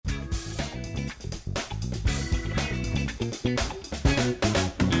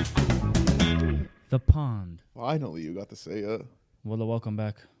The pond. Finally, you got to say it. Well, welcome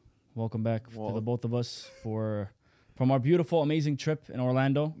back. Welcome back to the both of us from our beautiful, amazing trip in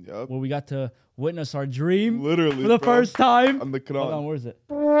Orlando. Yep. Where we got to witness our dream. Literally, for the first time. On the Quran. Hold on, where is it?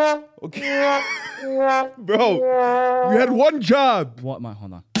 Okay. Bro, you had one job. Hold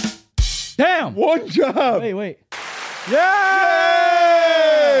on. Damn! One job. Wait.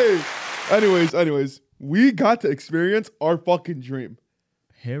 Yay! Anyways, we got to experience our fucking dream.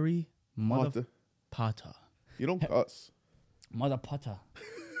 Harry Mother Potter. You don't cuss. Mother Potter.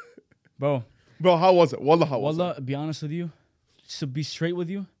 Bro, how was it? Wallah, how was it? Be honest with you, to be straight with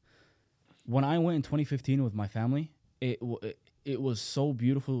you, when I went in 2015 with my family, it was so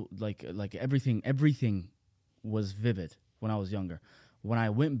beautiful. Like everything was vivid when I was younger. When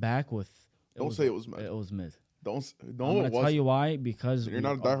I went back with, Don't say it was mid. It was mid. No, I'm gonna tell you why, because you're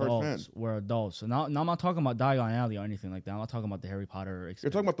not a diehard fan. We're adults. So now I'm not talking about Diagon Alley or anything like that. I'm not talking about the Harry Potter experience. You're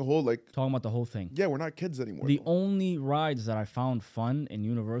talking about the whole talking about the whole thing. Yeah, we're not kids anymore. The only rides that I found fun in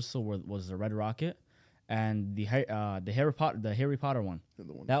Universal was the Red Rocket and the Harry Potter one.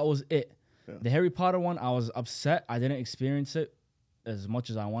 That was it. Yeah. The Harry Potter one, I was upset I didn't experience it as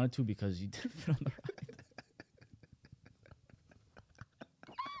much as I wanted to because you didn't fit on the ride.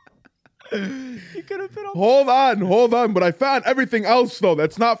 You could have been on. Hold on. But I found everything else, though.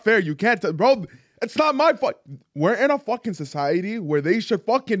 That's not fair. You can't, bro. It's not my fault. We're in a fucking society where they should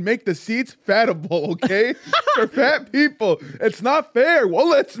fucking make the seats fattable, okay? For fat people. It's not fair.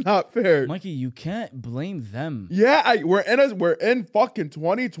 Well, it's not fair. Mikey, you can't blame them. Yeah, we're in fucking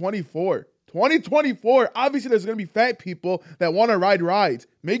 2024. 2024, obviously there's going to be fat people that want to ride rides.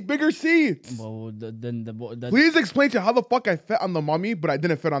 Make bigger seats. Well, please explain to you how the fuck I fit on the Mummy, but I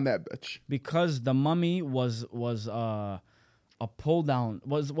didn't fit on that bitch. Because the Mummy was a pull down.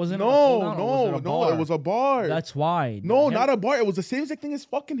 Wasn't it a pull down? No, it was a bar. That's why. No, not a bar. It was the same exact thing as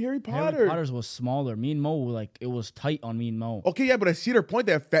fucking Harry Potter. Harry Potter's was smaller. Me and Mo, it was tight on me and Mo. Okay, yeah, but I see their point.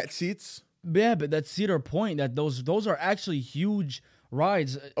 They have fat seats. Yeah, but that's Cedar Point. That those are actually huge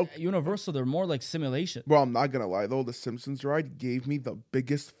rides. Universal, they're more like simulation. Bro, I'm not gonna lie though, the Simpsons ride gave me the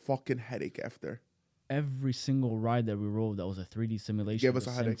biggest fucking headache after. Every single ride that we rode that was a 3D simulation. Gave us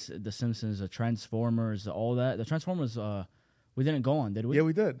a headache. The Simpsons, the Transformers, all that. The Transformers, we didn't go on, did we? Yeah,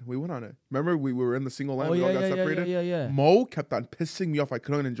 we did. We went on it. Remember, we were in the single line. We all got separated. Yeah. Mo kept on pissing me off. I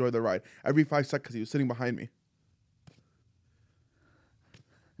couldn't enjoy the ride. Every 5 seconds, he was sitting behind me.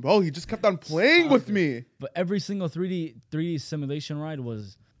 Bro, he just kept on playing with me. But every single 3D simulation ride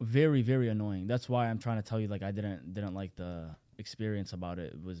was very, very annoying. That's why I'm trying to tell you, I didn't like the experience about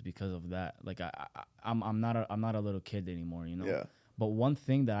it. It was because of that. I'm not a little kid anymore, you know. Yeah. But one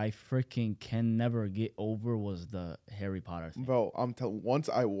thing that I freaking can never get over was the Harry Potter thing. Bro, I'm telling. Once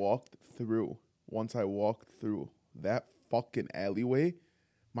I walked through that fucking alleyway,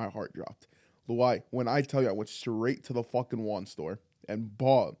 my heart dropped. Why? When I tell you, I went straight to the fucking wand store and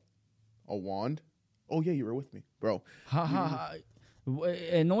bought a wand. Oh yeah, you were with me, bro.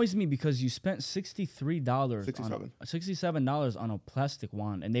 It annoys me because you spent $67 on a plastic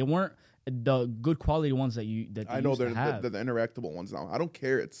wand, and they weren't the good quality ones that I know they're the interactable ones now. I don't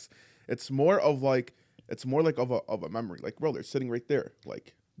care. It's more of a memory. Like, bro, they're sitting right there.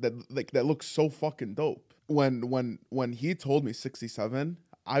 That looks so fucking dope. When he told me 67,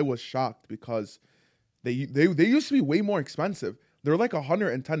 I was shocked because they used to be way more expensive. They're like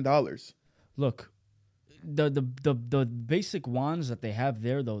 $110. Look, the basic wands that they have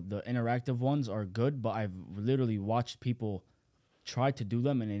there, the interactive ones are good, but I've literally watched people try to do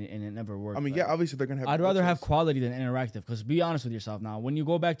them and it never worked. I mean, yeah, obviously they're gonna have. I'd rather have quality than interactive. Because be honest with yourself now, when you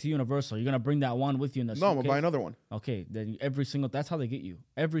go back to Universal, you're gonna bring that wand with you in the suitcase. No, I'm gonna buy another one. Okay, then that's how they get you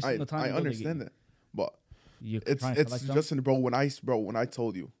every single time. I understand that, but it's just bro. When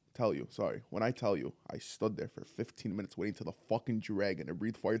I tell you, I stood there for 15 minutes waiting till the fucking dragon to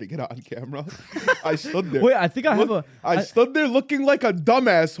breathe fire to get out on camera. I stood there. Wait, I think I stood there looking like a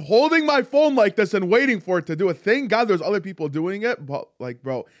dumbass, holding my phone like this and waiting for it to do it. Thank God there's other people doing it, but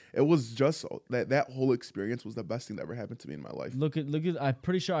bro, it was just that whole experience was the best thing that ever happened to me in my life. Look at. I'm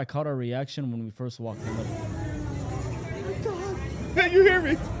pretty sure I caught our reaction when we first walked in. Oh my God! Hey, you hear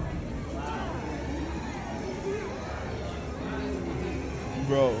me?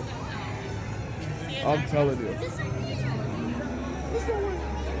 Bro, I'm telling you.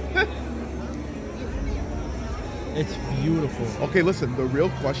 It's beautiful. Okay, listen, the real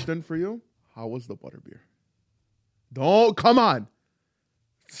question for you, how was the butterbeer? Come on.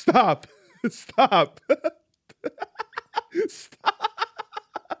 Stop. Stop. Stop.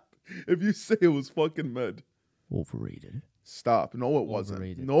 If you say it was fucking mid. Overrated. Stop. No, it wasn't.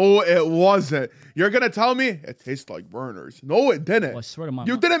 Overrated. No, it wasn't. You're going to tell me it tastes like burners. No, it didn't. Well, I swear to my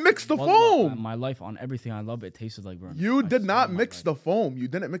you didn't mix the foam. My life, on everything I love, it tasted like burners. You did not mix the foam. You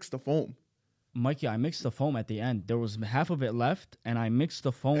didn't mix the foam. Mikey, I mixed the foam at the end. There was half of it left, and I mixed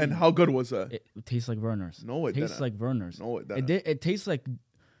the foam. And how good was it? It tastes like Vernors. No, it tastes didn't. like Vernors. No, it didn't. It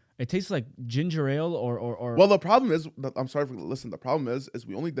tastes like ginger ale or. Well, the problem is, I'm sorry for listen. The problem is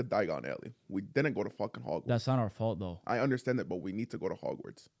we only did Diagon Alley. We didn't go to fucking Hogwarts. That's not our fault though. I understand it, but we need to go to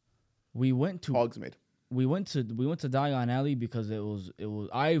Hogwarts. We went to Hogsmeade. We went to Diagon Alley because it was.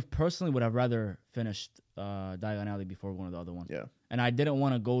 I personally would have rather finished Diagon Alley before going to the other one. Yeah. And I didn't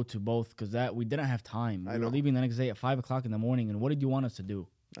want to go to both because we didn't have time. We were leaving the next day at 5:00 in the morning. And what did you want us to do?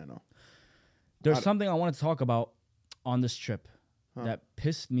 I know. There's something I wanted to talk about on this trip that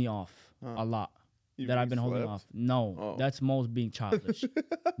pissed me off a lot. That I've been holding off. No, that's Mo's being childish.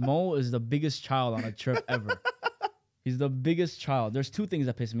 Mo is the biggest child on a trip ever. He's the biggest child. There's two things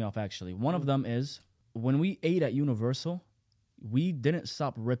that piss me off actually. One of them is when we ate at Universal, we didn't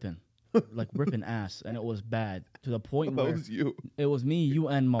stop ripping. Like ripping ass, and it was bad to the point where it was you. It was me, you,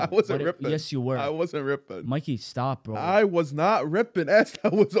 and Mo. I wasn't ripping. Yes, you were. I wasn't ripping. Mikey, stop, bro. I was not ripping ass.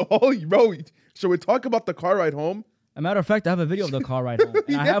 That was all, bro. Should we talk about the car ride home? A matter of fact, I have a video of the car ride home,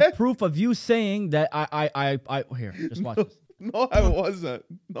 and I have proof of you saying that I here. Just watch this. No, I wasn't.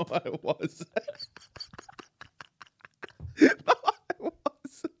 No, I wasn't. No, I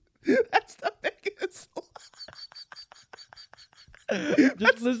wasn't. That's the biggest.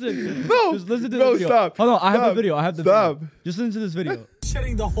 Just listen. No, just listen to no, the video. Stop. Hold on, I have Stop. the video. I have the Stop. video. Just listen to this video.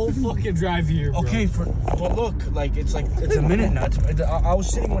 Shedding the whole fucking drive here, bro. Okay, well, look, it's a minute now. I was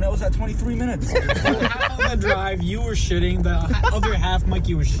sitting when it was at 23 minutes. Half of the drive, you were shitting. The other half,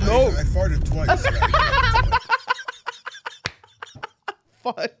 Mikey was shitting. No, I farted twice.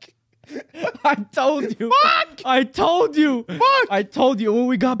 fuck. I told you. Fuck. I told you. Fuck. I told you. When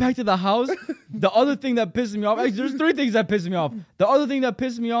we got back to the house, the other thing that pissed me off. Actually, there's three things that pissed me off. The other thing that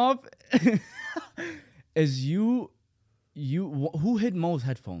pissed me off is you. Who hid Mo's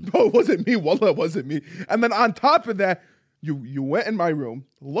headphones? Bro, it wasn't me. Wallah, it wasn't me. And then on top of that, you went in my room,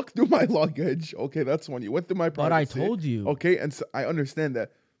 looked through my luggage. Okay, that's one. You went through my privacy. But I told you. Okay, and so I understand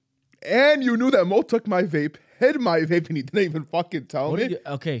that. And you knew that Mo took my vape, hid my vape, and he didn't even fucking tell me.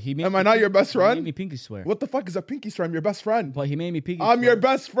 Okay, he made. Am I not your best friend? He made me pinky swear. What the fuck is a pinky swear? I'm your best friend. But he made me pinky swear. I'm your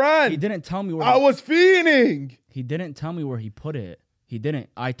best friend. He didn't tell me where. I was fiending. He didn't tell me where he put it. He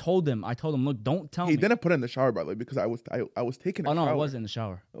didn't. I told him, look, don't tell me. He didn't put it in the shower, by the way, because I was taking a shower. Oh, no, it wasn't in the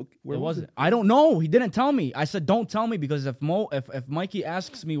shower. Okay, It wasn't. I don't know. He didn't tell me. I said, don't tell me, because if Mikey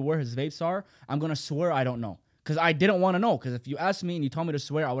asks me where his vapes are, I'm going to swear I don't know. Because I didn't want to know. Because if you asked me and you told me to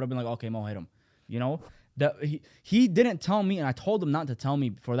swear, I would have been like, okay, Mo, hit him. You know? That he didn't tell me, and I told him not to tell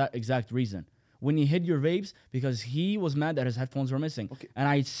me for that exact reason. When he hid your vapes, because he was mad that his headphones were missing. Okay. And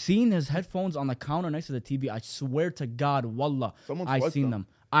I seen his headphones on the counter next to the TV. I swear to God, wallah, I seen them.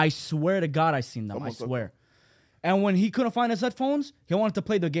 I swear to God, I seen them. I swear. And when he couldn't find his headphones, he wanted to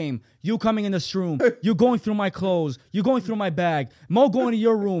play the game. You coming in this room, you going through my clothes, you going through my bag, Mo going to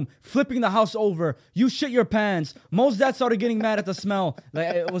your room, flipping the house over, you shit your pants. Mo's dad started getting mad at the smell.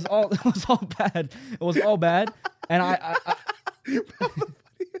 Like it was all bad. It was all bad. And I the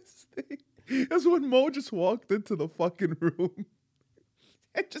funniest thing is when Mo just walked into the fucking room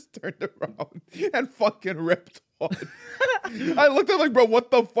and just turned around and fucking ripped on. I looked at him like, bro,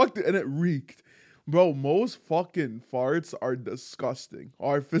 what the fuck? And it reeked. Bro, Mo's fucking farts are disgusting.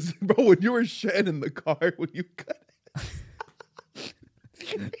 Bro, when you were shitting in the car, when you cut that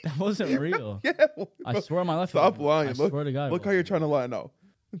wasn't real. Yeah, bro, I swear on my life. Stop lying. I swear to God. Look how you're trying to lie now.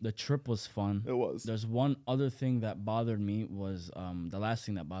 The trip was fun. It was. There's one other thing that bothered me was, the last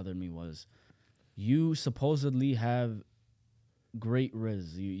thing that bothered me was, you supposedly have great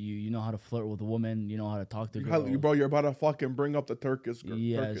riz. You know how to flirt with a woman. You know how to talk to girls. Bro, you're about to fucking bring up the Turkish.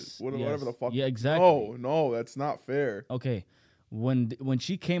 Yes, whatever the fuck. Yeah, exactly. No, that's not fair. Okay, when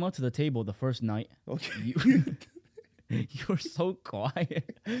she came up to the table the first night, okay, you were so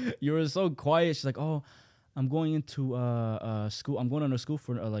quiet. You were so quiet. She's like, oh, I'm going into school. I'm going into school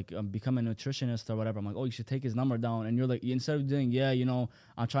for becoming a nutritionist or whatever. I'm like, oh, you should take his number down. And you're like, instead of doing,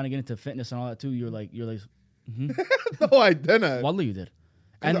 I'm trying to get into fitness and all that too. You're like. Mm-hmm. No, I didn't. Wallah, you did.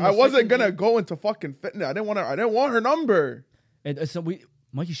 And I wasn't gonna go into fucking fitness. I didn't want her number.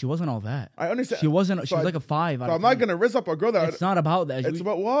 Mikey, she wasn't all that. I understand. She wasn't. She was like a 5. So I'm not gonna rizz up a girl that. It's not about that. It's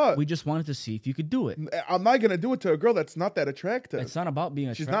about what? We just wanted to see if you could do it. I'm not gonna do it to a girl that's not that attractive. It's not about being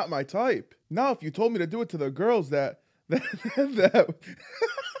attractive. She's not my type. Now, if you told me to do it to the girls that the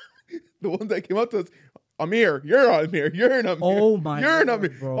ones that came up to us, Amir, you're Amir. You're an Amir. Oh my You're an God,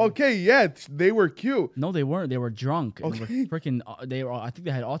 Amir. bro. Okay, yeah, they were cute. No, they weren't. They were drunk. And Okay. they were freaking. They were. I think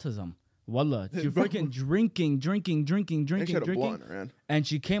they had autism. Wallah, you're freaking drinking. They should have blown her, man. And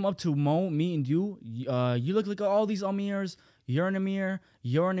she came up to Mo, me, and you. You look like all these Amirs. You're an Amir.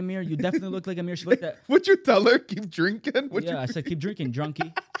 You're an Amir. You definitely look like Amir. She looked at. Would you tell her keep drinking? I said keep drinking,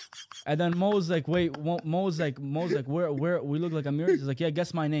 drunkie. And then Mo was like, wait. Mo's like, where we look like Amir? She's like, yeah,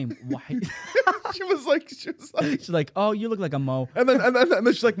 guess my name. Why? She was like, She's like, oh, you look like a Mo. And then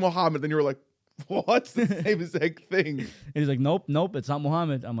she's like Mohammed. Then you were like, what's the same exact thing? And he's like, nope, it's not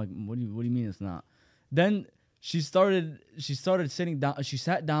Muhammad. I'm like, what do you mean it's not? Then she started sitting down. She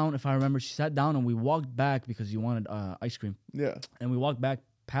sat down, if I remember. She sat down and we walked back because you wanted ice cream. Yeah. And we walked back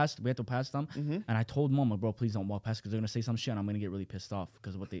we had to pass them. Mm-hmm. And I told Mom, like, bro, please don't walk past because they're gonna say some shit and I'm gonna get really pissed off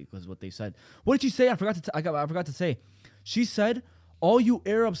because what they said. What did she say? I forgot to say. She said, all you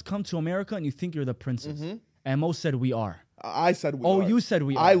Arabs come to America and you think you're the princess. Mm-hmm. And Mo said we are. I said we are. Oh, you said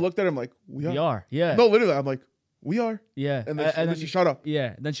we are. I looked at him like, we are. We are, yeah. No, literally, I'm like, we are. Yeah. And then she shut up.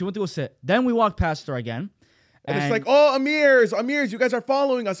 Yeah. Then she went to go sit. Then we walked past her again. And it's like, oh, Amirs, you guys are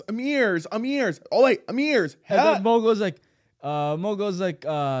following us. Amirs. Oh, wait, Amirs. And then Mo goes like,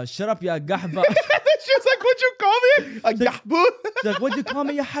 shut up, ya gahba. She was like, what'd you call me? A gahbu? Like, what'd you call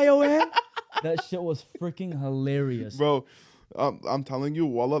me, ya hayawan? That shit was freaking hilarious. Bro, I'm telling you,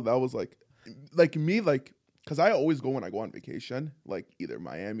 wallah, that was like me, like, because I always go when I go on vacation, like either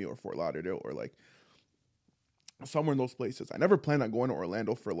Miami or Fort Lauderdale or like somewhere in those places. I never planned on going to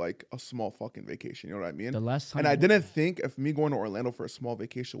Orlando for like a small fucking vacation. You know what I mean? The last time, and I didn't think if me going to Orlando for a small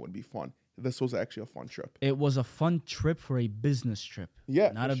vacation would be fun. This was actually a fun trip. It was a fun trip for a business trip.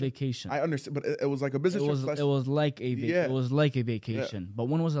 Yeah, not a vacation. I understand, but it was like a business trip. It was like a vacation. Yeah. But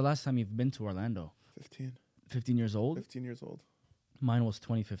when was the last time you've been to Orlando? 15 years old? 15 years old. Mine was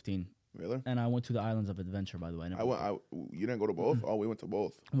 2015. Really? And I went to the Islands of Adventure, by the way. You didn't go to both? Oh, we went to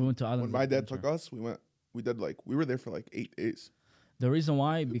both. We went to Islands When my dad took us, we were there for like 8 days. The reason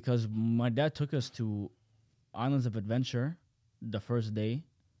why, because my dad took us to Islands of Adventure the first day.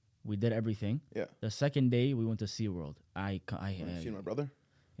 We did everything. Yeah. The second day, we went to SeaWorld. I seen my brother?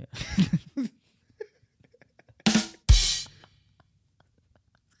 Yeah.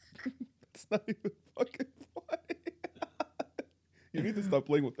 It's not even fucking funny. You need to stop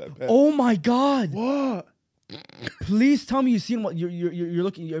playing with that pen. Oh my God! What? Please tell me you've seen what you're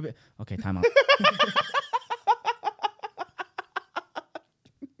looking. Okay, time out.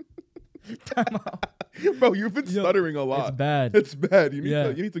 Time out. Bro, you've been stuttering a lot. It's bad. It's bad. You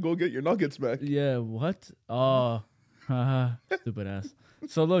need to go get your nuggets back. Yeah, what? Oh, stupid ass.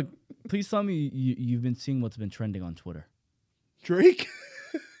 So look, please tell me you've been seeing what's been trending on Twitter. Drake?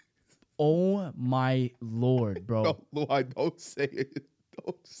 Oh my Lord, bro. No, I don't say it.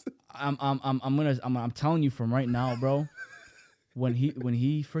 Don't say it. I'm telling you from right now, bro. When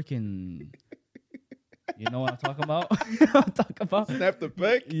he freaking, you know what I'm talking about? Snap the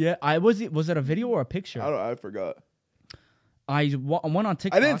pic? Yeah, was it a video or a picture? I forgot. I went on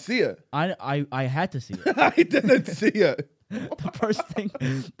TikTok. I didn't see it. I had to see it. I didn't see it. The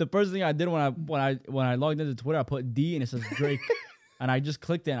first thing I did when I logged into Twitter, I put D and it says Drake, and I just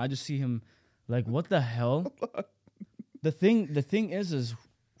clicked it and I just see him, like, what the hell? The thing is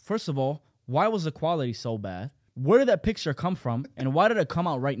first of all, why was the quality so bad? Where did that picture come from, and why did it come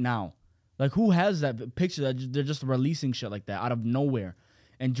out right now? Like, who has that picture that they're just releasing shit like that out of nowhere?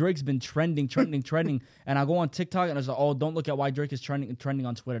 And Drake's been trending. And I go on TikTok and it's like, oh, don't look at why Drake is trending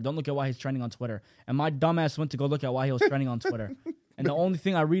on Twitter. Don't look at why he's trending on Twitter. And my dumbass went to go look at why he was trending on Twitter. And the only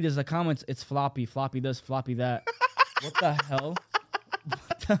thing I read is the comments. It's floppy this, floppy that. What the hell?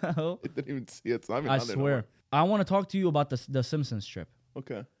 What the hell? I didn't even see it. So I swear. I want to talk to you about the Simpsons trip.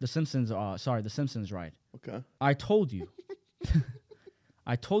 Okay. The Simpsons ride. Okay. I told you.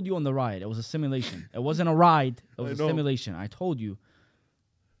 I told you on the ride. It was a simulation. It wasn't a ride. It was a simulation. I told you.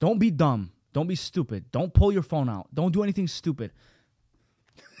 Don't be dumb. Don't be stupid. Don't pull your phone out. Don't do anything stupid.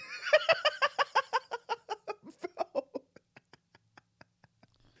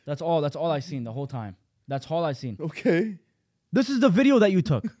 That's all I seen the whole time. That's all I seen. Okay. This is the video that you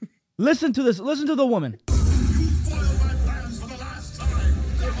took. Listen to this. Listen to the woman. You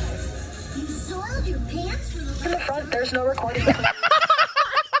soiled your pants from the front. There's no recording. Bro,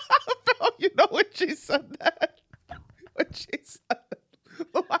 you know when she said that? When she said that.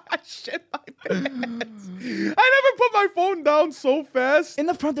 Oh, I shit my pants. I never put my phone down so fast. In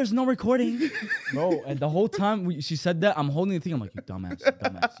the front, there's no recording. Bro, and the whole time she said that, I'm holding the thing. I'm like, you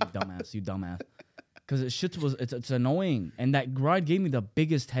dumbass. Because it's annoying, and that ride gave me the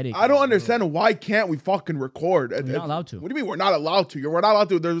biggest headache. I don't understand why can't we fucking record? You're not allowed to. What do you mean we're not allowed to? We're not allowed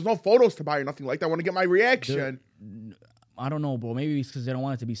to. There's no photos to buy or nothing like that. I want to get my reaction. I don't know, bro. Maybe it's because they don't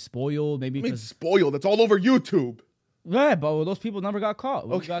want it to be spoiled. Maybe I mean, because spoiled. It's all over YouTube. yeah, but those people never got caught.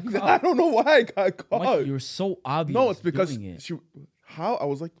 We got caught. I don't know why I got caught. Like, you're so obvious. No, it's because doing it. how I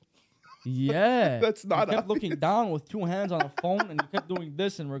was like, yeah, That's not You kept obvious. looking down with two hands on the phone, and you kept doing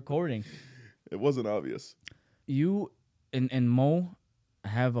this and recording. it wasn't obvious. You and Mo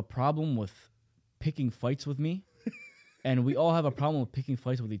have a problem with picking fights with me, and we all have a problem with picking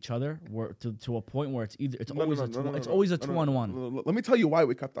fights with each other. Where to a point where it's always a 2-on-1. Let me tell you why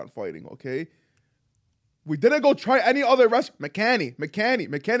we kept on fighting. Okay, we didn't go try any other restaurant.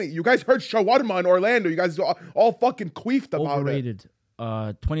 McCanny. You guys heard shawarma in Orlando. You guys all fucking queefed about Overrated.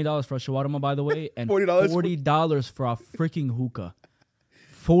 $20 for a shawarma, by the way, and $40 $40 for a freaking hookah.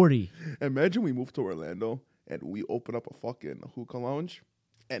 40. Imagine we moved to Orlando and we open up a fucking hookah lounge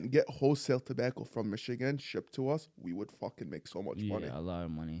and get wholesale tobacco from Michigan shipped to us. We would fucking make so much money. Yeah, a lot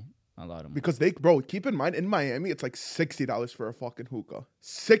of money. Because bro, keep in mind, in Miami, it's like $60 for a fucking hookah.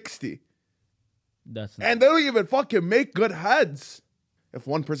 60. And they don't even fucking make good heads. If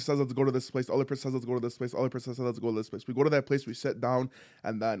one person says let's go to this place, the other person says let's go to this place, the other person says let's go to this place. We go to that place, we sit down,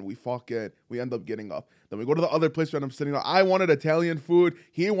 and then we end up getting up. Then we go to the other place, we end up sitting down. I wanted Italian food.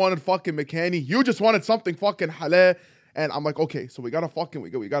 He wanted fucking McCanny. You just wanted something fucking halal. And I'm like, okay, so we gotta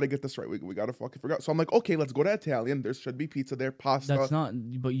get this right. We gotta fucking figure out. So I'm like, okay, let's go to Italian. There should be pizza there, pasta. That's not.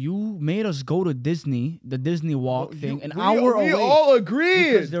 But you made us go to Disney, the Disney Walk thing, an hour away. We all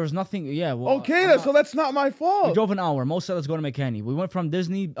agreed. Because there was nothing. Yeah. Well, okay, so that's not my fault. We drove an hour. Most said let's go to McCanny. We went from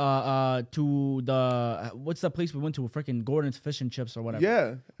Disney to the what's the place we went to? Freaking Gordon's Fish and Chips or whatever.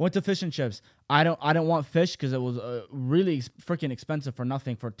 Yeah. Went to Fish and Chips. I don't want fish because it was really freaking expensive for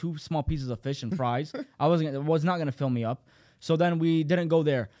nothing for 2 small pieces of fish and fries. It was not gonna fill me up. So then we didn't go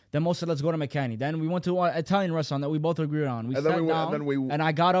there. Then Mo said, let's go to McCanny. Then we went to an Italian restaurant that we both agreed on. We sat down, and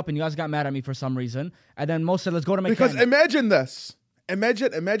I got up, and you guys got mad at me for some reason. And then Mo said, let's go to McCanny. Because imagine this.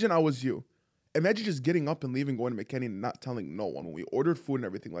 Imagine I was you. Imagine just getting up and leaving, going to McCanny, and not telling no one when we ordered food and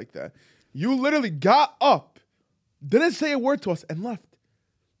everything like that. You literally got up, didn't say a word to us, and left.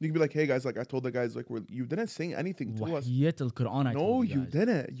 You can be like, hey guys, like I told the guys, like you didn't say anything to us. No, you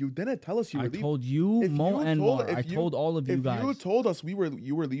didn't. You didn't tell us you were leaving. I told you, Mo and Mar. I told all of you guys. If you told us you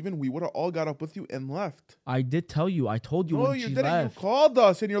were leaving, we would have all got up with you and left. I did tell you. I told you when she left. No, you didn't. You called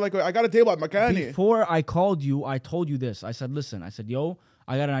us and you're like, I got a table at McCanny. Before I called you, I told you this. I said, listen. I said, yo,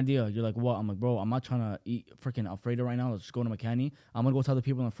 I got an idea. You're like, what? I'm like, bro, I'm not trying to eat freaking Alfredo right now. Let's just go to McCanny. I'm gonna go tell the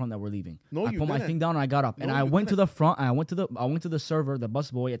people in the front that we're leaving. No, I put my thing down and I got up and I went to the front. And I went to the server, the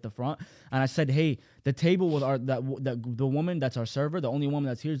busboy at the front, and I said, hey, the table with the woman that's our server, the only woman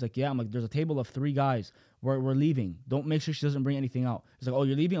that's here is like, yeah. I'm like, there's a table of 3 guys. We're leaving. Don't make sure she doesn't bring anything out. He's like, oh,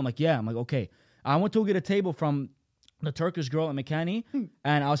 you're leaving? I'm like, yeah. I'm like, okay. I went to get a table from the Turkish girl at McCanny,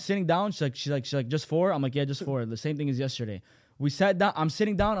 and I was sitting down. She's like, just 4. I'm like, yeah, just 4. The same thing as yesterday. We sat down. I'm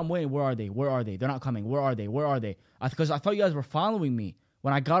sitting down. I'm waiting. Where are they? They're not coming. Where are they? Because I thought you guys were following me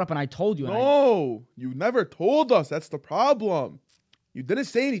when I got up and I told you. No, you never told us. That's the problem. You didn't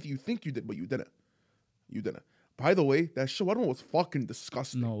say anything. You think you did, but you didn't. You didn't. By the way, that shawarma was fucking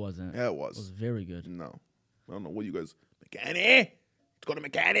disgusting. No, it wasn't. Yeah, it was. It was very good. No. I don't know what you guys... McCanny! Let's go to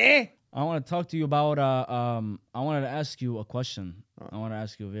McCanny! I want to talk to you about... I wanted to ask you a question. I want to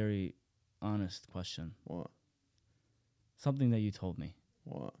ask you a very honest question. What? Something that you told me.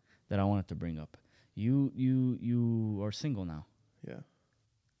 What? That I wanted to bring up. You are single now. Yeah.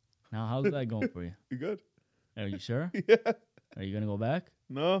 Now, how's that going for you? You good? Are you sure? Yeah. Are you going to go back?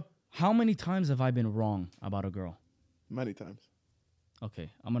 No. How many times have I been wrong about a girl? Many times.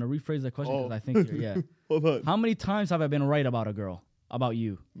 Okay. I'm going to rephrase that question because I think you're, yeah. Hold on. How many times have I been right about a girl? About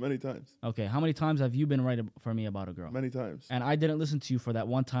you? Many times. Okay. How many times have you been right for me about a girl? Many times. And I didn't listen to you for that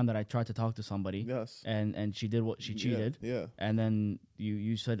one time that I tried to talk to somebody. Yes. And she did what she cheated. Yeah. And then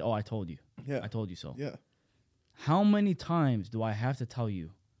you said, oh, I told you. Yeah. I told you so. Yeah. How many times do I have to tell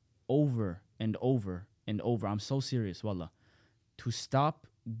you over and over and over? I'm so serious, wallah. To stop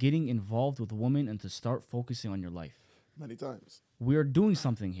getting involved with women and to start focusing on your life. Many times. We're doing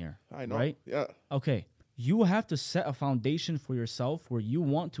something here. I know. Right? Yeah. Okay. You have to set a foundation for yourself where you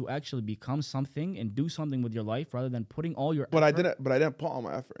want to actually become something and do something with your life rather than putting all your effort. I didn't put all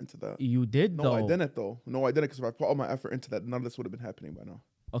my effort into that. You did, though. No, I didn't, though. No, I didn't, because if I put all my effort into that, none of this would have been happening by now.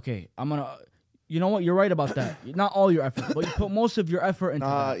 Okay, I'm going to... You know what? You're right about that. Not all your effort, but you put most of your effort into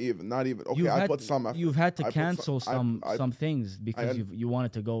that. Not even. Okay, I put some effort. You've had to cancel some things because you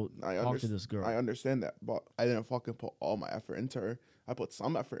wanted to go talk to this girl. I understand that, but I didn't fucking put all my effort into her. I put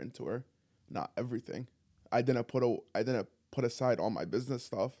some effort into her. Not everything. I didn't put aside all my business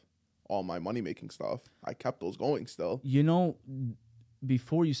stuff, all my money making stuff. I kept those going still. You know,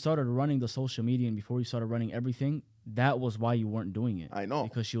 before you started running the social media and before you started running everything, that was why you weren't doing it. I know.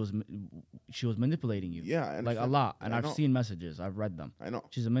 Because she was manipulating you. Yeah, I like a understand. lot. And I I've know. seen messages. I've read them. I know.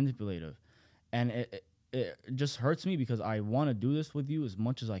 She's a manipulative. And it just hurts me because I want to do this with you as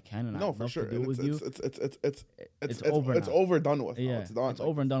much as I can, and No, I'd for love sure. to do it with you. It's over It's now. overdone with. Yeah, Now. It's done. It's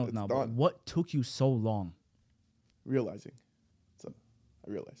over and done with now. But what took you so long? Realizing. So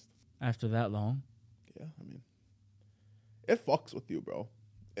I realized. After that long? Yeah, I mean, it fucks with you, bro.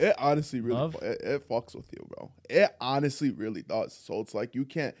 It honestly really Love? it fucks with you, bro. It honestly really does. So it's like you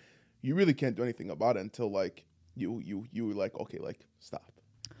really can't do anything about it until like you like, okay, like stop.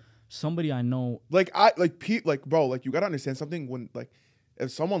 Somebody I know. Bro, like you gotta understand something. When like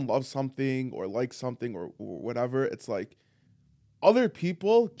if someone loves something or likes something or whatever, it's like other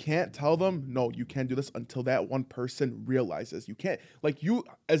people can't tell them, no, you can't do this until that one person realizes. You can't, like, you,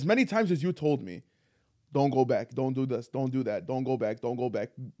 as many times as you told me, don't go back, don't do this, don't do that, don't go back,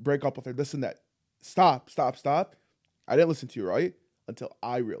 break up with her, this and that. Stop. I didn't listen to you, right? Until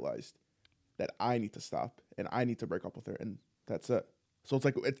I realized that I need to stop and I need to break up with her, and that's it. So it's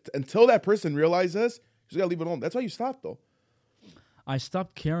like, until that person realizes, you just gotta leave it alone. That's why you stopped, though. I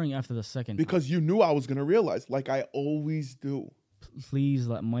stopped caring after the second Because you knew I was gonna realize, like I always do. Please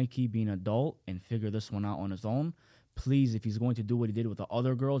let Mikey be an adult and figure this one out on his own. Please, if he's going to do what he did with the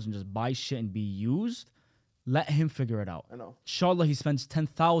other girls and just buy shit and be used, let him figure it out. I know. Inshallah, he spends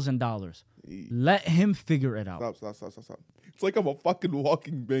 $10,000. Let him figure it out. Stop. It's like I'm a fucking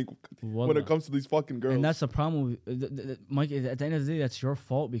walking bank when it comes to these fucking girls. And that's the problem. Mike, at the end of the day, that's your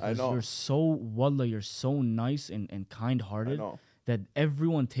fault because you're so nice and kind-hearted that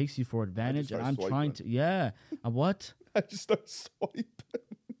everyone takes you for advantage. And I'm trying to... Yeah. What? I just start swiping.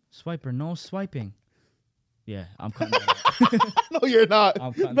 Swiper, no swiping. Yeah, I'm cutting that out. No, you're not.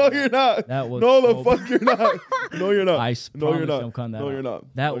 No, you're not. That was no, the fuck you're not. No, you're not. I no, you're not. I'm cutting that no, out. you're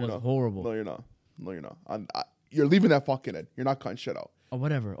not. That no, was horrible. No, you're not. No, you're not. You're leaving that fucking in. You're not cutting shit out. Or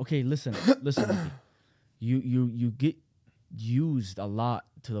whatever. Okay, listen, Mikey. You get used a lot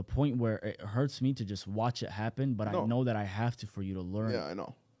to the point where it hurts me to just watch it happen, but I know that I have to for you to learn. Yeah, I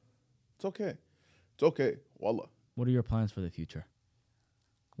know. It's okay. It's okay. Wallah. What are your plans for the future?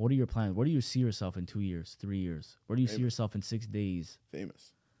 What are your plans? Where do you see yourself in 2 years, 3 years? Where do you see yourself in 6 days?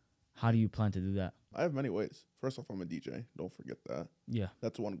 Famous. How do you plan to do that? I have many ways. First off, I'm a DJ. Don't forget that. Yeah.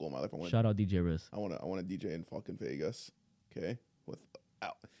 That's one goal in my life. Shout out DJ Riz. I want to DJ in fucking Vegas. Okay?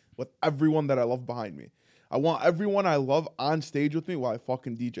 With everyone that I love behind me. I want everyone I love on stage with me while I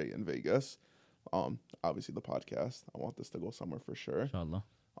fucking DJ in Vegas. Obviously the podcast. I want this to go somewhere for sure. Inshallah.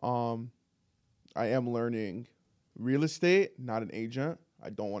 I am learning real estate, not an agent. I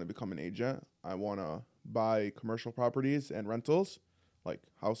don't want to become an agent. I want to buy commercial properties and rentals, like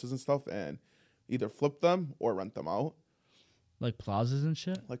houses and stuff, and either flip them or rent them out. Like plazas and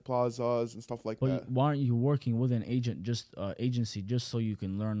shit? Like plazas and stuff like but that. Why aren't you working with an agency just so you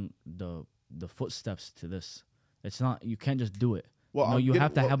can learn the footsteps to this? It's not, you can't just do it. Well, you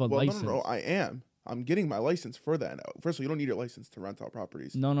have to have a license. No, I am. I'm getting my license for that. First of all, you don't need your license to rent out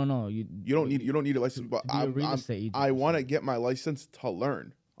proproperties. No. You don't need a license, but I want to get my license to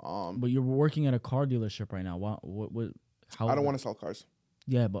learn. But you're working at a car dealership right now. How? I don't want to sell cars.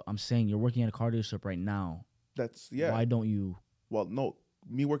 Yeah, but I'm saying you're working at a car dealership right now. Why don't you? Well, no.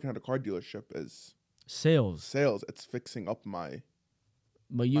 Me working at a car dealership is sales. It's fixing up my.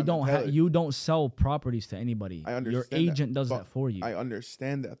 But you don't sell properties to anybody. I understand. Your agent does that for you. I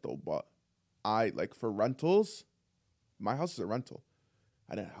understand that though, but I like for rentals. My house is a rental.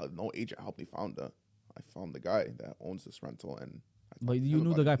 I didn't have no agent help me found it. I found the guy that owns this rental, and but you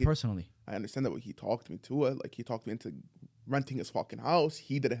knew the guy personally. I understand that, but he talked me to it. Like he talked me into renting his fucking house.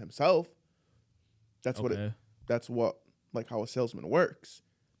 He did it himself. That's what like how a salesman works.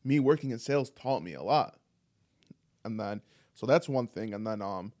 Me working in sales taught me a lot. And then so that's one thing. And then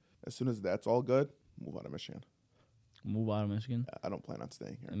as soon as that's all good, move out of Michigan. Move out of Michigan? I don't plan on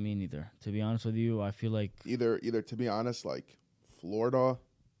staying here. Me neither. To be honest with you, I feel like either to be honest, like Florida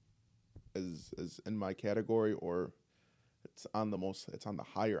is in my category, or it's on the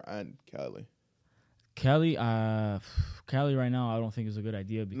higher end. Cali right now I don't think is a good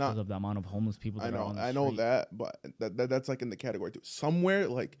idea because of the amount of homeless people that are on the street. I know that, but that's like in the category too. Somewhere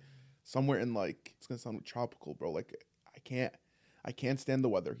in like, it's gonna sound tropical, bro. Like I can't stand the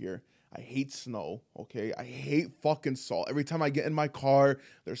weather here. I hate snow, okay? I hate fucking salt. Every time I get in my car,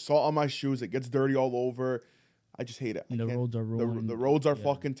 there's salt on my shoes. It gets dirty all over. I just hate it. The roads are ruined. The roads are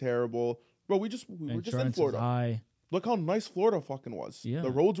fucking terrible. Bro, we're just in Florida. High. Look how nice Florida fucking was. Yeah. The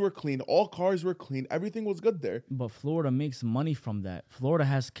roads were clean. All cars were clean. Everything was good there. But Florida makes money from that. Florida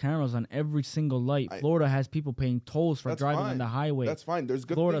has cameras on every single light. Florida has people paying tolls for driving on the highway. That's fine. There's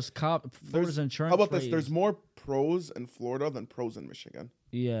good Florida's insurance. How about this? rates. There's more pros in Florida than pros in Michigan.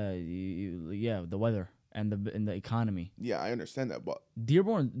 Yeah, yeah, the weather and the economy. Yeah, I understand that, but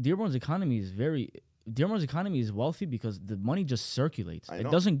Dearborn's economy is wealthy because the money just circulates. I It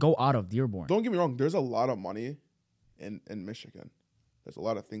know. doesn't go out of Dearborn. don't get me wrong. There's a lot of money in Michigan. There's a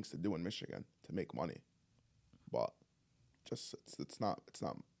lot of things to do in Michigan to make money, but just it's not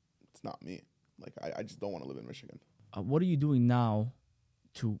me. Like I just don't want to live in Michigan. What are you doing now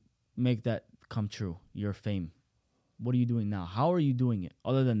to make that come true? Your fame. What are you doing now? How are you doing it?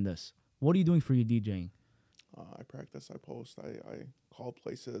 Other than this, what are you doing for your DJing? I practice. I post. I call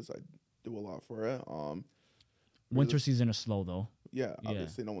places. I do a lot for it. Winter season is slow though, Yeah,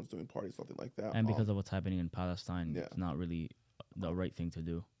 obviously no one's doing parties, nothing like that. and because of what's happening in Palestine, yeah. it's not really the right thing to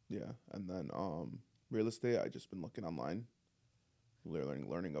do. Yeah, and then real estate. I just been looking online,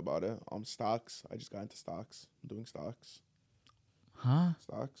 learning about it. Stocks. I just got into stocks. I'm doing stocks. Huh?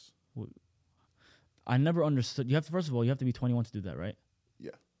 Stocks. I never understood. First of all, you have to be 21 to do that, right?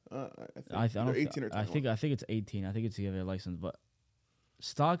 Yeah. I think they're 18 or 21. I think it's 18. I think it's you have a license, but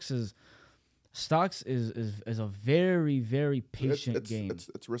stocks is a very, very patient game.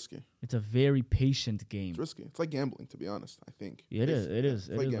 It's risky. It's a very patient game. It's risky. It's like gambling, to be honest. I think It is. It is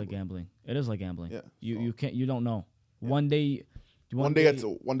like gambling. It is like gambling. Yeah. You don't know. Yeah. One day it's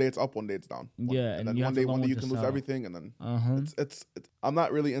up, one day it's down. And then one day you can lose everything, and then it's. I'm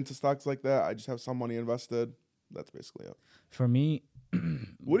not really into stocks like that. I just have some money invested. That's basically it. For me,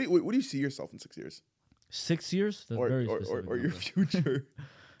 what do you see yourself in 6 years? 6 years? That's very specific. Or your future.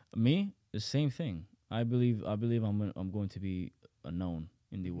 Me, the same thing. I believe I'm going to be known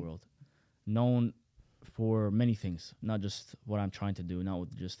in the world, known for many things, not just what I'm trying to do, not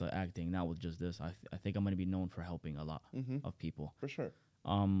with just the acting, not with just this. I think I'm going to be known for helping a lot of people. For sure.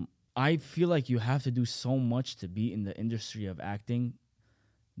 I feel like you have to do so much to be in the industry of acting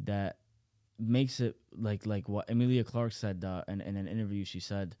that makes it like what Emilia Clarke said in an interview. She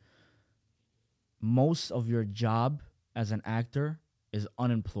said, most of your job as an actor is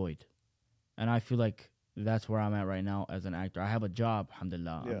unemployed. And I feel like that's where I'm at right now as an actor. I have a job,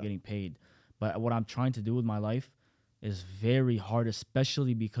 alhamdulillah. Yeah. I'm getting paid. But what I'm trying to do with my life is very hard,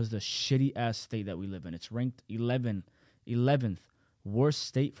 especially because the shitty-ass state that we live in. It's ranked 11th worst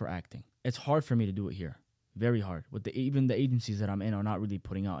state for acting. It's hard for me to do it here. Very hard. Even the agencies that I'm in are not really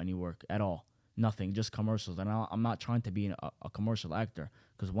putting out any work at all. Nothing, just commercials. And I'm not trying to be a commercial actor,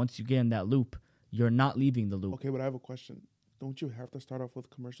 because once you get in that loop, you're not leaving the loop. Okay, but I have a question. Don't you have to start off with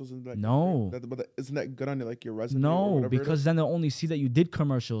commercials? No. But isn't that good on your resume? No, because then they'll only see that you did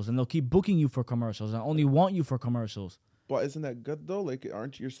commercials, and they'll keep booking you for commercials and only want you for commercials. But isn't that good though? Like,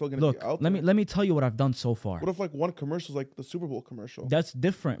 aren't you still gonna be out there? Let me tell you what I've done so far. What if one commercial is like the Super Bowl commercial? That's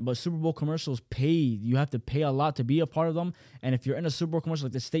different, but Super Bowl commercials pay. You have to pay a lot to be a part of them. And if you're in a Super Bowl commercial,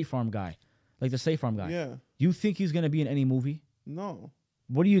 like the State Farm guy, yeah, you think he's gonna be in any movie? No.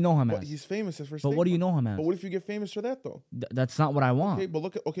 What do you know him as? He's famous for State But what do you know him as? But what if you get famous for that though? That's not what I want.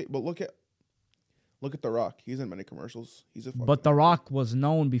 Okay, but look at The Rock. He's in many commercials. But The Rock was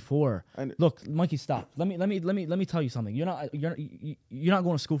known before. Look, Monkey, stop. Let me tell you something. You're not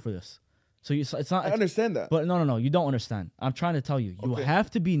going to school for this. So it's not. I understand that. But no, you don't understand. I'm trying to tell you. You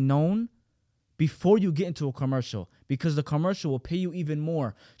have to be known before you get into a commercial, because the commercial will pay you even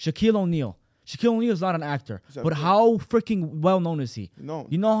more. Shaquille O'Neal is not an actor, but how freaking well known is he? No.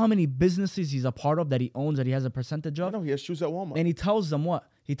 You know how many businesses he's a part of that he owns, that he has a percentage of? I know, he has shoes at Walmart. And he tells them what?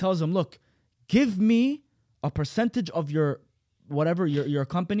 He tells them, look, give me a percentage of your whatever, your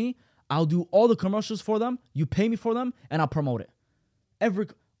company. I'll do all the commercials for them. You pay me for them, and I'll promote it.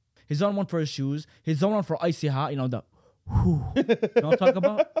 He's done one for his shoes. He's done one for Icy Hot. You know what I'm talking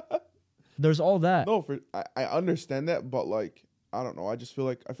about? There's all that. No, I understand that, but like, I don't know. I feel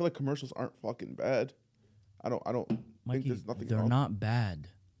like commercials aren't fucking bad. I don't Mikey, think there's nothing they're wrong. not bad.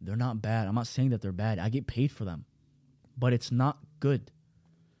 They're not bad. I'm not saying that they're bad. I get paid for them, but it's not good.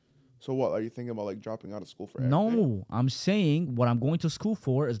 So what are you thinking about, like dropping out of school for acting? No, I'm saying what I'm going to school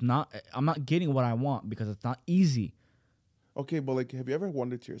for is not. I'm not getting what I want because it's not easy. Okay, but like, have you ever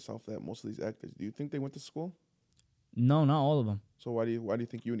wondered to yourself that most of these actors, do you think they went to school? No, not all of them. So why do you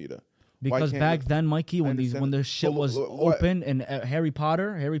think you need it? Because back then, Mikey, when the shit was open and Harry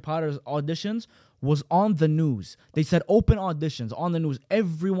Potter's auditions was on the news. They said open auditions on the news.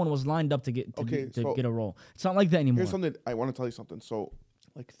 Everyone was lined up to get a role. It's not like that anymore. Here's something I want to tell you something. So,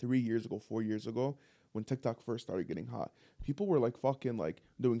 like 4 years ago, when TikTok first started getting hot, people were like fucking like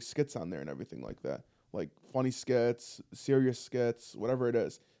doing skits on there and everything like that. like funny skits, serious skits, whatever it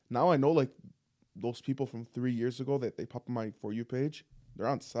is. Now I know like those people from 3 years ago that they pop on my For You page, they're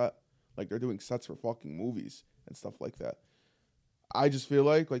on set. Like they're doing sets for fucking movies and stuff like that. I just feel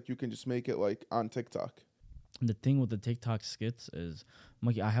like you can just make it like on TikTok. The thing with the TikTok skits is,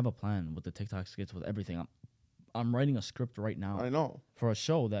 Mikey, I have a plan with the TikTok skits with everything. I'm writing a script right now. I know. For a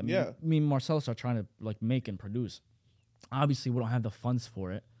show that me and Marcellus are trying to like make and produce. Obviously, we don't have the funds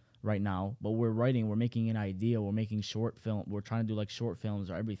for it right now, but we're making an idea, we're making short film, we're trying to do like short films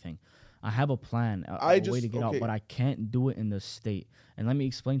or everything. I have a plan, a way to get out, but I can't do it in this state. And let me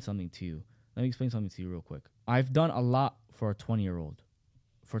explain something to you. Real quick. I've done a lot for a 20-year-old.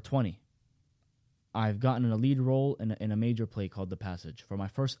 For 20. I've gotten a lead role in a major play called The Passage. For my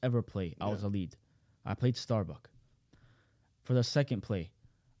first ever play, I was a lead. I played Starbuck. For the second play,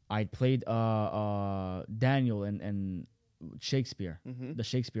 I played Daniel and Shakespeare, the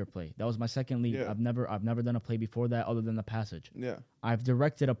Shakespeare play. That was my second lead. I've never done a play before that other than The Passage. Yeah. I've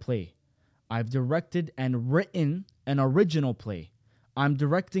directed a play. I've directed and written an original play. I'm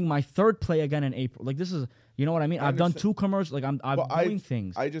directing my third play again in April. Like this is, you know what I mean? I've done 2 commercials. Like I'm doing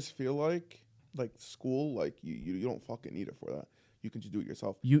things. I just feel like school, like you don't fucking need it for that. You can just do it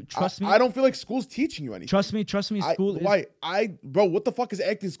yourself. You trust me? I don't feel like school's teaching you anything. Trust me. School. Bro, what the fuck is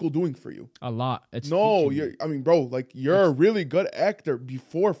acting school doing for you? A lot. It's bro, like you're a really good actor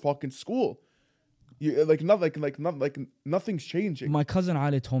before fucking school. You nothing's changing. My cousin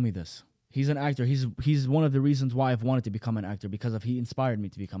Ali told me this. He's an actor. He's one of the reasons why I've wanted to become an actor, because he inspired me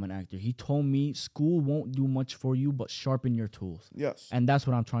to become an actor. He told me school won't do much for you but sharpen your tools. Yes. And that's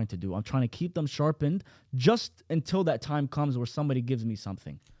what I'm trying to do. I'm trying to keep them sharpened just until that time comes where somebody gives me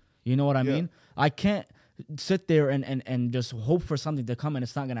something. You know what I mean? I can't sit there and just hope for something to come and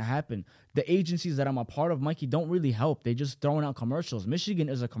it's not going to happen. The agencies that I'm a part of, Mikey, don't really help. They just throwing out commercials. Michigan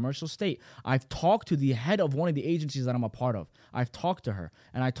is a commercial state. I've talked to the head of one of the agencies that I'm a part of. I've talked to her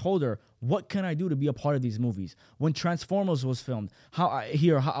and I told her, what can I do to be a part of these movies? When Transformers was filmed,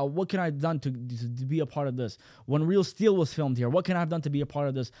 what can I have done to be a part of this? When Real Steel was filmed here, what can I have done to be a part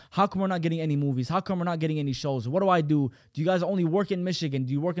of this? How come we're not getting any movies? How come we're not getting any shows? What do I do? Do you guys only work in Michigan?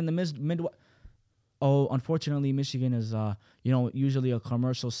 Do you work in the Midwest? Oh, unfortunately, Michigan is, usually a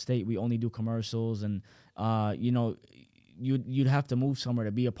commercial state. We only do commercials, and you'd have to move somewhere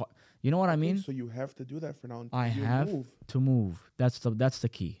to be a part. You know what I mean? So you have to do that for now. I have to move. That's the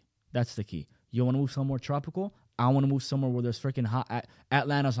key. That's the key. You want to move somewhere tropical? I want to move somewhere where there's freaking hot.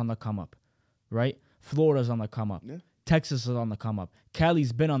 Atlanta's on the come up, right? Florida's on the come up. Yeah. Texas is on the come up.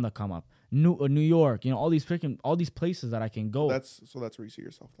 Cali's been on the come up. New York, all these places that I can go. That's where you see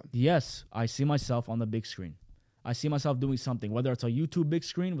yourself then. Yes, I see myself on the big screen. I see myself doing something, whether it's a YouTube big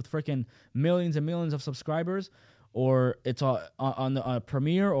screen with freaking millions and millions of subscribers, or it's on a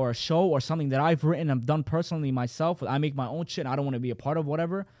premiere or a show or something that I've written and done personally myself. I make my own shit. And I don't want to be a part of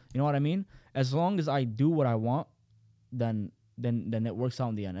whatever. You know what I mean? As long as I do what I want, then it works out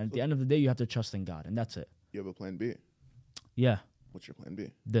in the end. And at the end of the day, you have to trust in God, and that's it. You have a plan B. Yeah. What's your plan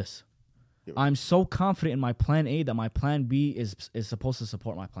B? This. I'm so confident in my plan A that my plan B is supposed to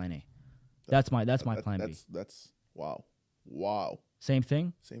support my plan A. That's my plan B. That's wow. Same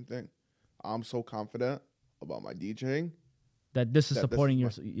thing. I'm so confident about my DJing that this is supporting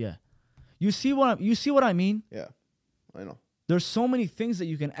your. Yeah. You see what I mean? Yeah, I know. There's so many things that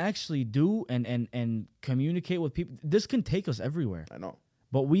you can actually do and communicate with people. This can take us everywhere. I know.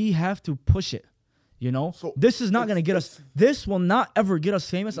 But we have to push it. So this is not going to get us. This will not ever get us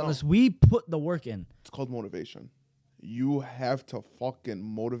famous unless we put the work in. It's called motivation. You have to fucking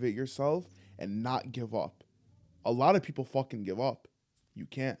motivate yourself and not give up. A lot of people fucking give up. You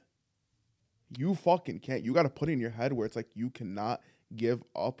can't. You fucking can't. You got to put it in your head where it's like you cannot give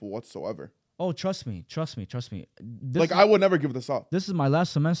up whatsoever. Oh, trust me. I would never give this up. This is my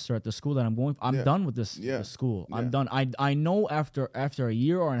last semester at the school that I'm going. I'm done with this school. I'm done. I know after a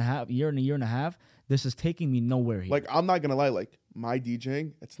year and a half, this is taking me nowhere here. Like, I'm not gonna lie. Like, my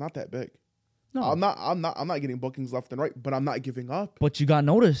DJing, it's not that big. No, I'm not getting bookings left and right, but I'm not giving up. But you got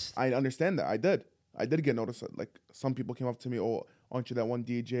noticed. I understand that. I did get noticed. Like, some people came up to me, oh, aren't you that one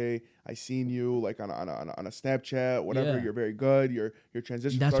DJ? I seen you like on a Snapchat, whatever. Yeah. You're very good. Your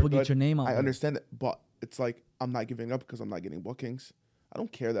transitions. That's what gets your name out. I understand it, but it's like I'm not giving up because I'm not getting bookings. I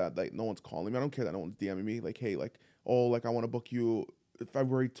don't care that like no one's calling me. I don't care that no one's DMing me. Like, hey, like, oh, like I want to book you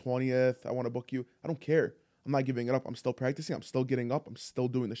February 20th. I want to book you. I don't care. I'm not giving it up. I'm still practicing. I'm still getting up. I'm still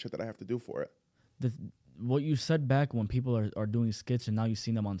doing the shit that I have to do for it. What you said back when people are doing skits and now you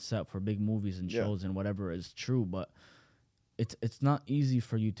see them on set for big movies and shows and whatever is true, but it's not easy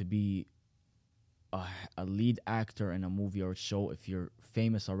for you to be a lead actor in a movie or show, if you're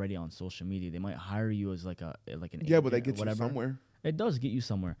famous already on social media, they might hire you as like an Yeah, but that agent or gets you somewhere. It does get you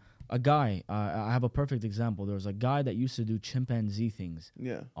somewhere. A guy, I have a perfect example. There was a guy that used to do chimpanzee things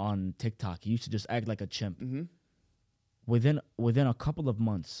on TikTok. He used to just act like a chimp. Mm-hmm. Within a couple of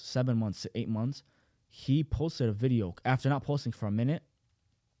months, 7 months to 8 months, he posted a video, after not posting for a minute,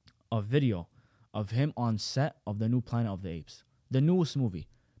 a video of him on set of the new Planet of the Apes, the newest movie,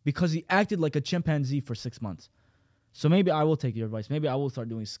 because he acted like a chimpanzee for 6 months. So maybe I will take your advice. Maybe I will start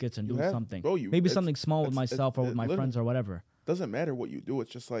doing skits and doing something. Bro, maybe something small with myself or with my friends or whatever. Doesn't matter what you do.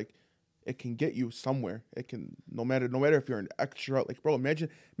 It's just like it can get you somewhere. It can no matter if you're an extra. Like, bro, imagine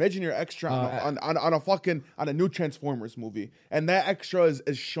you're extra on a new Transformers movie, and that extra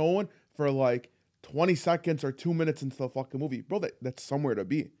is shown for like 20 seconds or 2 minutes into the fucking movie, bro. That's somewhere to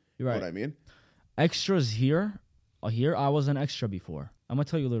be. You're right. You know what I mean? Extras here. I was an extra before. I'm gonna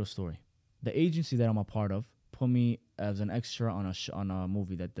tell you a little story. The agency that I'm a part of put me as an extra on a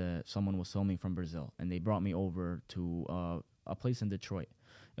movie that someone was filming from Brazil, and they brought me over to a place in Detroit.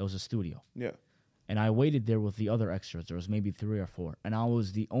 It was a studio. Yeah. And I waited there with the other extras. There was maybe 3 or 4, and I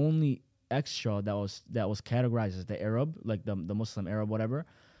was the only extra that was categorized as the Arab, like the Muslim Arab, whatever.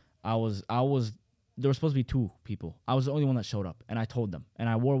 I was. There were supposed to be 2 people. I was the only one that showed up, and I told them, and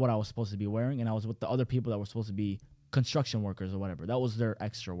I wore what I was supposed to be wearing, and I was with the other people that were supposed to be construction workers or whatever. That was their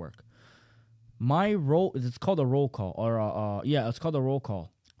extra work. My role, it's called a roll call, it's called a roll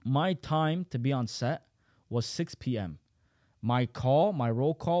call. My time to be on set was 6 p.m. My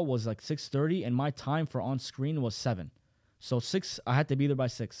roll call was like 6:30, and my time for on screen was 7. So 6, I had to be there by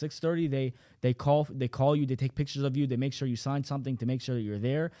 6. 6:30, they call you, they take pictures of you, they make sure you sign something to make sure that you're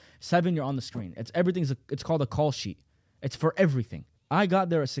there. 7, you're on the screen. It's called a call sheet. It's for everything. I got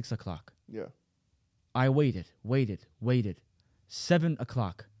there at 6 o'clock. Yeah. I waited. 7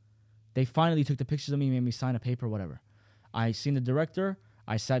 o'clock. They finally took the pictures of me, made me sign a paper, whatever. I seen the director.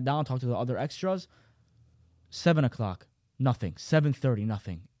 I sat down, talked to the other extras. 7 o'clock, nothing. 7:30,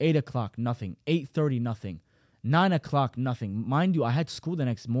 nothing. 8 o'clock, nothing. 8:30, nothing. 9 o'clock, nothing. Mind you, I had school the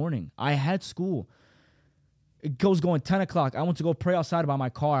next morning. It was going 10 o'clock. I went to go pray outside by my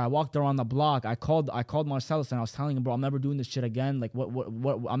car. I walked around the block. I called Marcellus, and I was telling him, bro, I'm never doing this shit again. Like,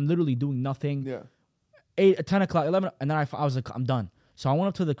 what? I'm literally doing nothing. Yeah. 10 o'clock, 11, and then I was like, I'm done. So I went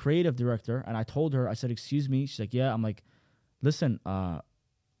up to the creative director, and I told her, I said, excuse me. She's like, yeah. I'm like, listen,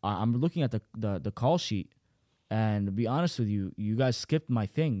 I'm looking at the call sheet, and to be honest with you, you guys skipped my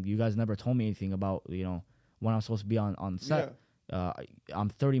thing. You guys never told me anything about, when I'm supposed to be on set. Yeah. I'm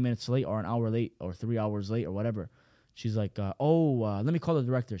 30 minutes late or an hour late or 3 hours late or whatever. She's like, let me call the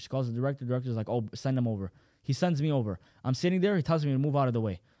director. She calls the director. The director's like, oh, send him over. He sends me over. I'm sitting there. He tells me to move out of the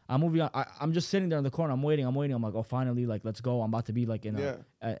way. I'm moving on. I'm just sitting there in the corner. I'm waiting. I'm like, oh, finally, like, let's go. I'm about to be like in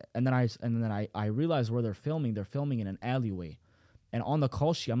and then I realize where they're filming. They're filming in an alleyway. And on the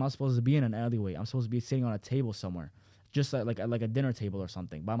call sheet, I'm not supposed to be in an alleyway. I'm supposed to be sitting on a table somewhere, just like a dinner table or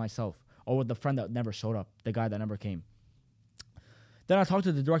something by myself, or with the friend that never showed up, the guy that never came. Then I talked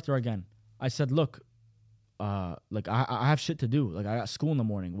to the director again. I said, look, like I have shit to do. Like, I got school in the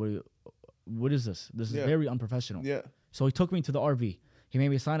morning. What is this? This is very unprofessional. Yeah. So he took me to the RV. He made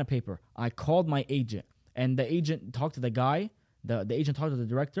me sign a paper. I called my agent, and the agent talked to the guy. The agent talked to the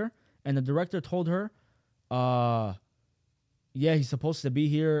director, and the director told her, yeah, he's supposed to be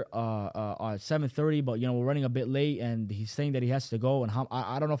here at 7:30, but we're running a bit late, and he's saying that he has to go. And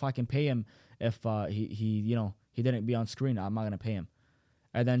I don't know if I can pay him if he didn't be on screen. I'm not gonna pay him.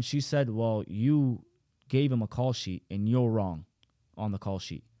 And then she said, well, you gave him a call sheet, and you're wrong on the call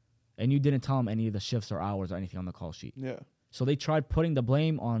sheet, and you didn't tell him any of the shifts or hours or anything on the call sheet. Yeah. So they tried putting the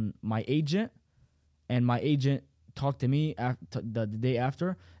blame on my agent, and my agent talked to me the day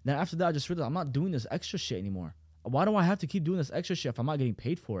after. Then after that, I just realized I'm not doing this extra shit anymore. Why do I have to keep doing this extra shit if I'm not getting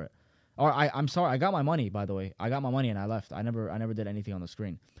paid for it? Or I'm sorry, I got my money, by the way. I got my money and I left. I never did anything on the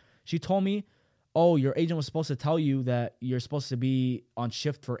screen. She told me, oh, your agent was supposed to tell you that you're supposed to be on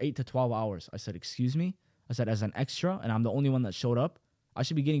shift for 8 to 12 hours. I said, excuse me? I said, as an extra, and I'm the only one that showed up, I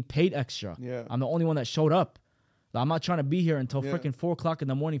should be getting paid extra. Yeah. I'm the only one that showed up. I'm not trying to be here until freaking 4 o'clock in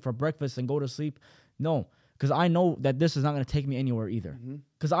the morning for breakfast and go to sleep. No, because I know that this is not going to take me anywhere either.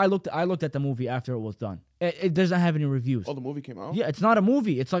 Because I looked at the movie after it was done. It doesn't have any reviews. Oh, the movie came out? Yeah, it's not a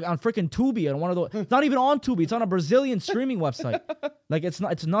movie. It's like on freaking Tubi and one of those. It's not even on Tubi. It's on a Brazilian streaming website. Like, it's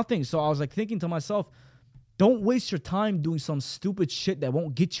nothing. So I was like thinking to myself, don't waste your time doing some stupid shit that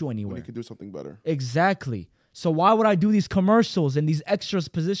won't get you anywhere. When you could do something better. Exactly. So why would I do these commercials and these extras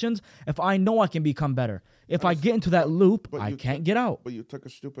positions if I know I can become better? If I get into that loop, I can't get out. But you took a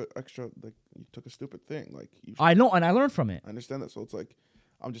stupid extra, like, you took a stupid thing. Like, I know, and I learned from it. I understand that. So it's like,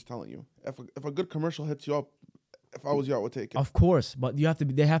 I'm just telling you. If a good commercial hits you up, if I was you, I would take it. Of course, but they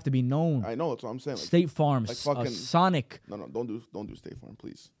have to be known. I know, that's what I'm saying. Like, State Farm, like fucking Sonic. No, don't do State Farm,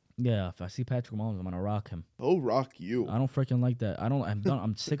 please. Yeah, if I see Patrick Mahomes, I'm gonna rock him. He'll rock you. I don't freaking like that. I'm done.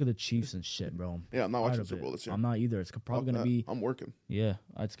 I'm sick of the Chiefs and shit, bro. Yeah, I'm not watching Super Bowl this year. I'm not either. It's probably gonna be. I'm working. Yeah,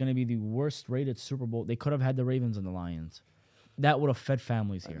 it's gonna be the worst rated Super Bowl. They could have had the Ravens and the Lions. That would have fed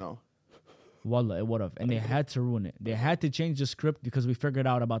families here. I know. Wallah, it would have. And they had to ruin it. They had to change the script because we figured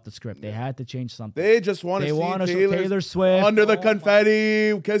out about the script. They had to change something. They just want to see Taylor Swift. Under the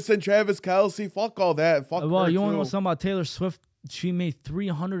confetti, kissing Travis Kelce. Fuck all that. Fuck well, her you want to too. know something about Taylor Swift? She made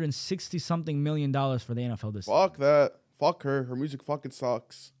 $360-something million for the NFL this year. Fuck that. Fuck her. Her music fucking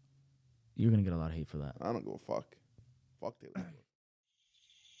sucks. You're going to get a lot of hate for that. I don't give a fuck. Fuck Taylor Swift.